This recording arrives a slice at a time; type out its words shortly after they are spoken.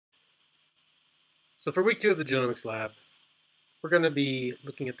So for week 2 of the Genomics Lab, we're going to be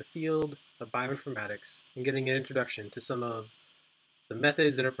looking at the field of bioinformatics and getting an introduction to some of the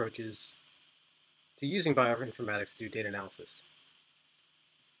methods and approaches to using bioinformatics to do data analysis.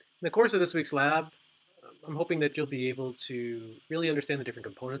 In the course of this week's lab, I'm hoping that you'll be able to really understand the different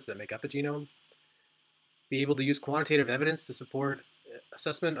components that make up a genome, be able to use quantitative evidence to support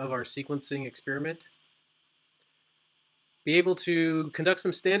assessment of our sequencing experiment, be able to conduct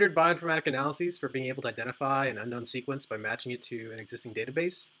some standard bioinformatic analyses for being able to identify an unknown sequence by matching it to an existing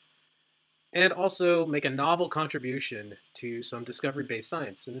database, and also make a novel contribution to some discovery-based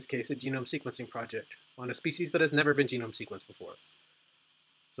science, in this case a genome sequencing project on a species that has never been genome sequenced before.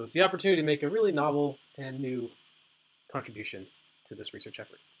 So it's the opportunity to make a really novel and new contribution to this research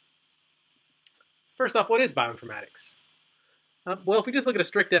effort. So first off, what is bioinformatics? Well, if we just look at a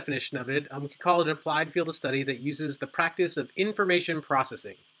strict definition of it, we could call it an applied field of study that uses the practice of information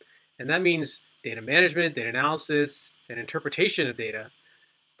processing. And that means data management, data analysis, and interpretation of data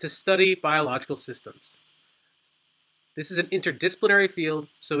to study biological systems. This is an interdisciplinary field,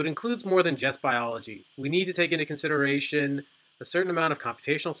 so it includes more than just biology. We need to take into consideration a certain amount of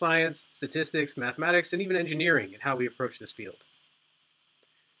computational science, statistics, mathematics, and even engineering in how we approach this field.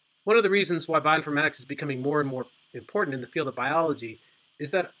 One of the reasons why bioinformatics is becoming more and more important in the field of biology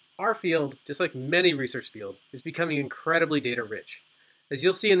is that our field, just like many research fields, is becoming incredibly data rich. As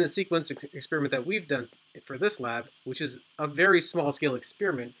you'll see in the sequence experiment that we've done for this lab, which is a very small scale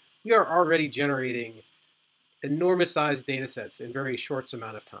experiment, we are already generating enormous sized data sets in a very short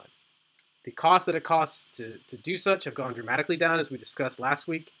amount of time. The cost that it costs to do such have gone dramatically down, as we discussed last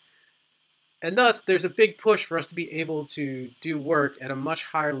week. And thus, there's a big push for us to be able to do work at a much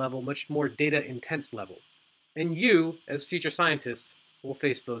higher level, much more data intense level. And you, as future scientists, will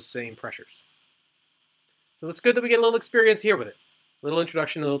face those same pressures. So it's good that we get a little experience here with it. A little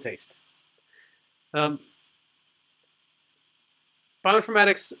introduction, a little taste.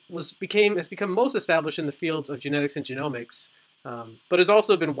 Bioinformatics has become most established in the fields of genetics and genomics, but has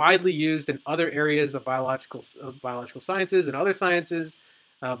also been widely used in other areas of biological sciences and other sciences.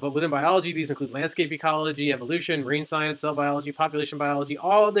 But within biology, these include landscape ecology, evolution, marine science, cell biology, population biology,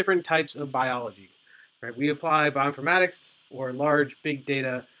 all different types of biology. Right? We apply bioinformatics or large big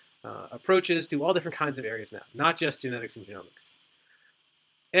data approaches to all different kinds of areas now, not just genetics and genomics.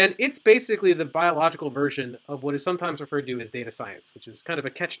 And it's basically the biological version of what is sometimes referred to as data science, which is kind of a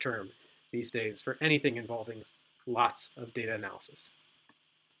catch term these days for anything involving lots of data analysis.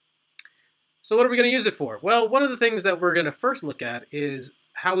 So what are we going to use it for? Well, one of the things that we're going to first look at is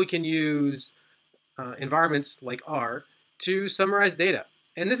how we can use environments like R to summarize data.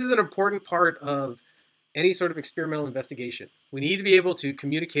 And this is an important part of any sort of experimental investigation. We need to be able to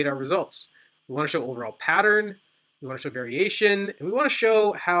communicate our results. We want to show overall pattern, we want to show variation, and we want to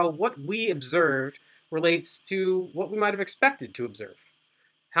show how what we observed relates to what we might have expected to observe,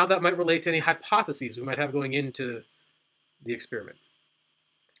 how that might relate to any hypotheses we might have going into the experiment.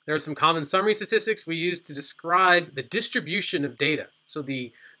 There are some common summary statistics we use to describe the distribution of data, so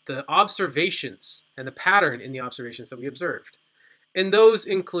the observations and the pattern in the observations that we observed. And those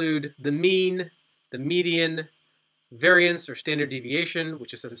include the mean, the median, variance or standard deviation,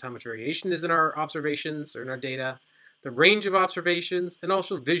 which assesses how much variation is in our observations or in our data, the range of observations, and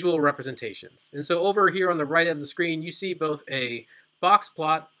also visual representations. And so over here on the right of the screen, you see both a box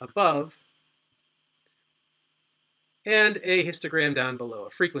plot above and a histogram down below, a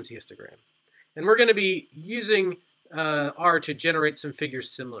frequency histogram. And we're going to be using R to generate some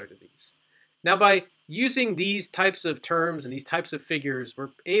figures similar to these. Now, by using these types of terms and these types of figures, we're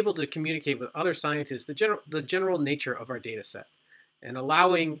able to communicate with other scientists the general nature of our data set and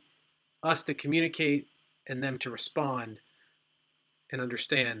allowing us to communicate and them to respond and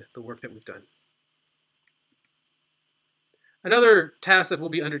understand the work that we've done. Another task that we'll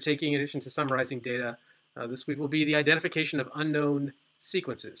be undertaking in addition to summarizing data this week will be the identification of unknown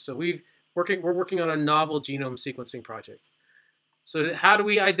sequences. So we're working on a novel genome sequencing project. So how do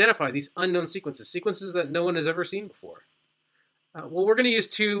we identify these unknown sequences, sequences that no one has ever seen before? Well, we're going to use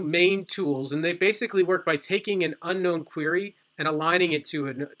two main tools, and they basically work by taking an unknown query and aligning it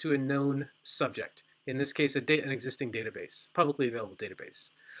to a known subject. In this case, an existing database, publicly available database.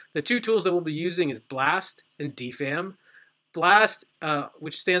 The two tools that we'll be using is BLAST and DFAM. BLAST,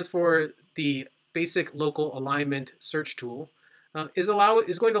 which stands for the Basic Local Alignment Search Tool, is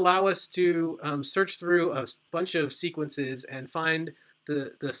going to allow us to search through a bunch of sequences and find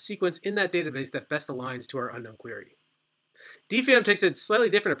the sequence in that database that best aligns to our unknown query. DFAM takes a slightly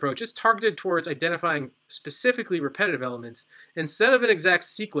different approach. It's targeted towards identifying specifically repetitive elements. Instead of an exact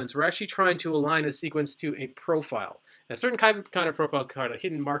sequence, we're actually trying to align a sequence to a profile. A certain kind of profile called a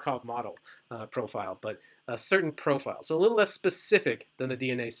hidden Markov model profile, but a certain profile. So a little less specific than the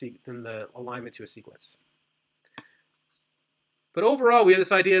than the alignment to a sequence. But overall, we have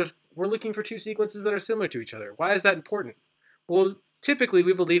this idea of we're looking for two sequences that are similar to each other. Why is that important? Well, typically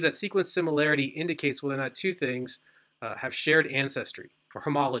we believe that sequence similarity indicates whether or not two things have shared ancestry or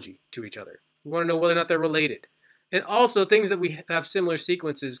homology to each other. We want to know whether or not they're related. And also things that we have similar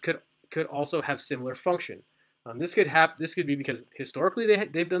sequences could also have similar function. This could be because historically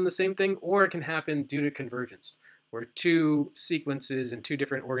they've done the same thing, or it can happen due to convergence, where two sequences and two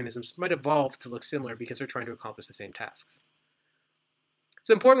different organisms might evolve to look similar because they're trying to accomplish the same tasks. It's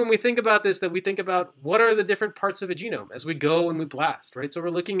important when we think about this that we think about what are the different parts of a genome as we go and we blast, right? So we're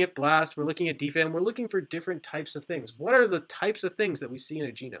looking at blast, we're looking at defam, we're looking for different types of things. What are the types of things that we see in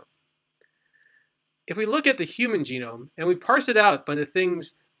a genome? If we look at the human genome and we parse it out by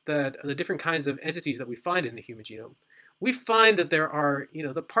the different kinds of entities that we find in the human genome, we find that there are,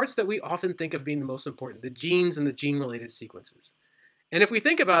 the parts that we often think of being the most important, the genes and the gene-related sequences. And if we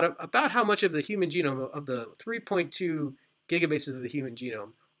think about it, about how much of the human genome, of the 3.2 gigabases of the human genome,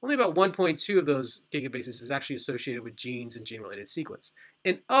 only about 1.2 of those gigabases is actually associated with genes and gene-related sequence.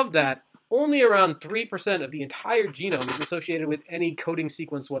 And of that, only around 3% of the entire genome is associated with any coding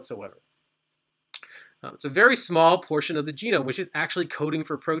sequence whatsoever. It's a very small portion of the genome which is actually coding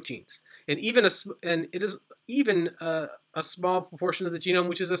for proteins, and it is even a small proportion of the genome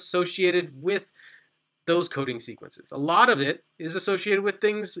which is associated with those coding sequences. A lot of it is associated with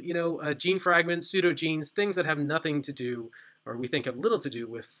things, gene fragments, pseudogenes, things that have nothing to do, or we think have little to do,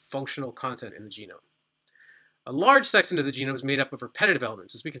 with functional content in the genome. A large section of the genome is made up of repetitive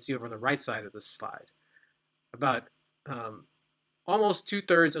elements, as we can see over on the right side of this slide. About almost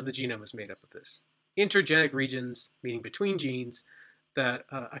 2/3 of the genome is made up of this. Intergenic regions, meaning between genes, that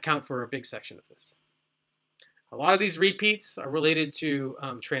account for a big section of this. A lot of these repeats are related to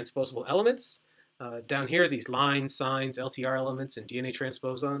transposable elements. Down here, these lines, signs, LTR elements, and DNA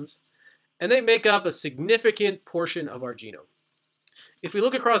transposons. And they make up a significant portion of our genome. If we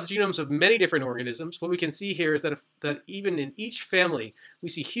look across the genomes of many different organisms, what we can see here is that even in each family, we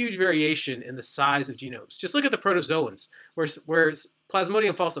see huge variation in the size of genomes. Just look at the protozoans, where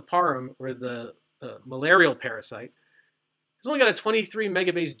Plasmodium falciparum, or the malarial parasite, has only got a 23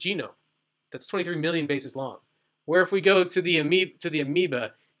 megabase genome. That's 23 million bases long. Where if we go to the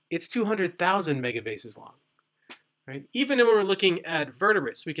amoeba, it's 200,000 megabases long. Right? Even when we're looking at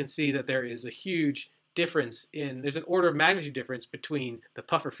vertebrates, we can see that there is a huge difference there's an order of magnitude difference between the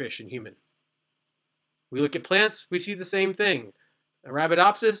pufferfish and human. We look at plants, we see the same thing.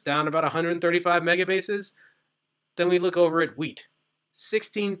 Arabidopsis, down about 135 megabases. Then we look over at wheat,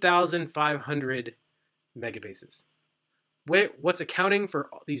 16,500 megabases. What's accounting for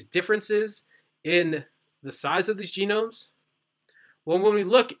these differences in the size of these genomes? Well, when we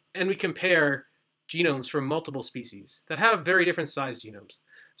look and we compare genomes from multiple species that have very different sized genomes.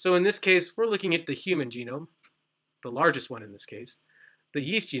 So in this case, we're looking at the human genome, the largest one in this case, the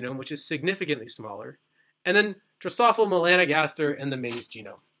yeast genome, which is significantly smaller, and then Drosophila melanogaster and the maize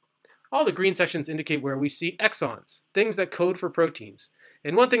genome. All the green sections indicate where we see exons, things that code for proteins.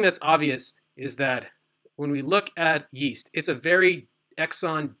 And one thing that's obvious is that when we look at yeast, it's a very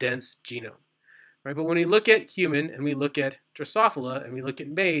exon-dense genome. Right? But when we look at human and we look at Drosophila and we look at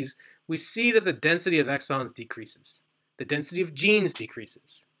maize, we see that the density of exons decreases. The density of genes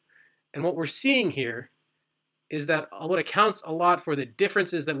decreases. And what we're seeing here is that what accounts a lot for the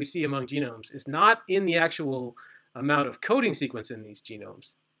differences that we see among genomes is not in the actual amount of coding sequence in these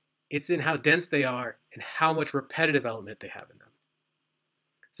genomes. It's in how dense they are and how much repetitive element they have in them.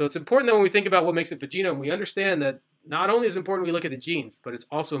 So it's important that when we think about what makes up the genome, we understand that not only is it important we look at the genes, but it's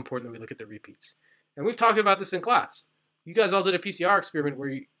also important that we look at the repeats. And we've talked about this in class. You guys all did a PCR experiment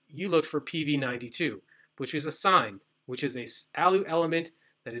where you looked for PV92, which is a sign, which is a ALU element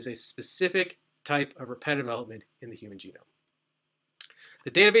that is a specific type of repetitive element in the human genome.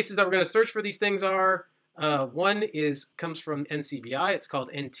 The databases that we're going to search for these things are, one comes from NCBI, it's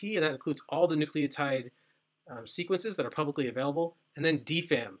called NT, and that includes all the nucleotide sequences that are publicly available, and then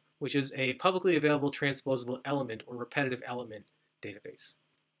DFAM, which is a publicly available transposable element or repetitive element database.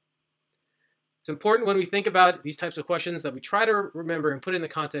 It's important when we think about these types of questions that we try to remember and put in the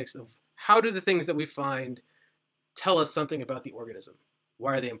context of how do the things that we find tell us something about the organism?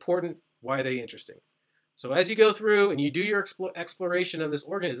 Why are they important? Why are they interesting? So as you go through and you do your exploration of this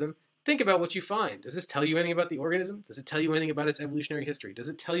organism, think about what you find. Does this tell you anything about the organism? Does it tell you anything about its evolutionary history? Does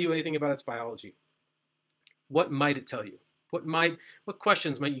it tell you anything about its biology? What might it tell you? What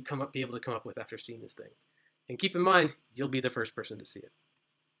questions might you be able to come up with after seeing this thing? And keep in mind, you'll be the first person to see it.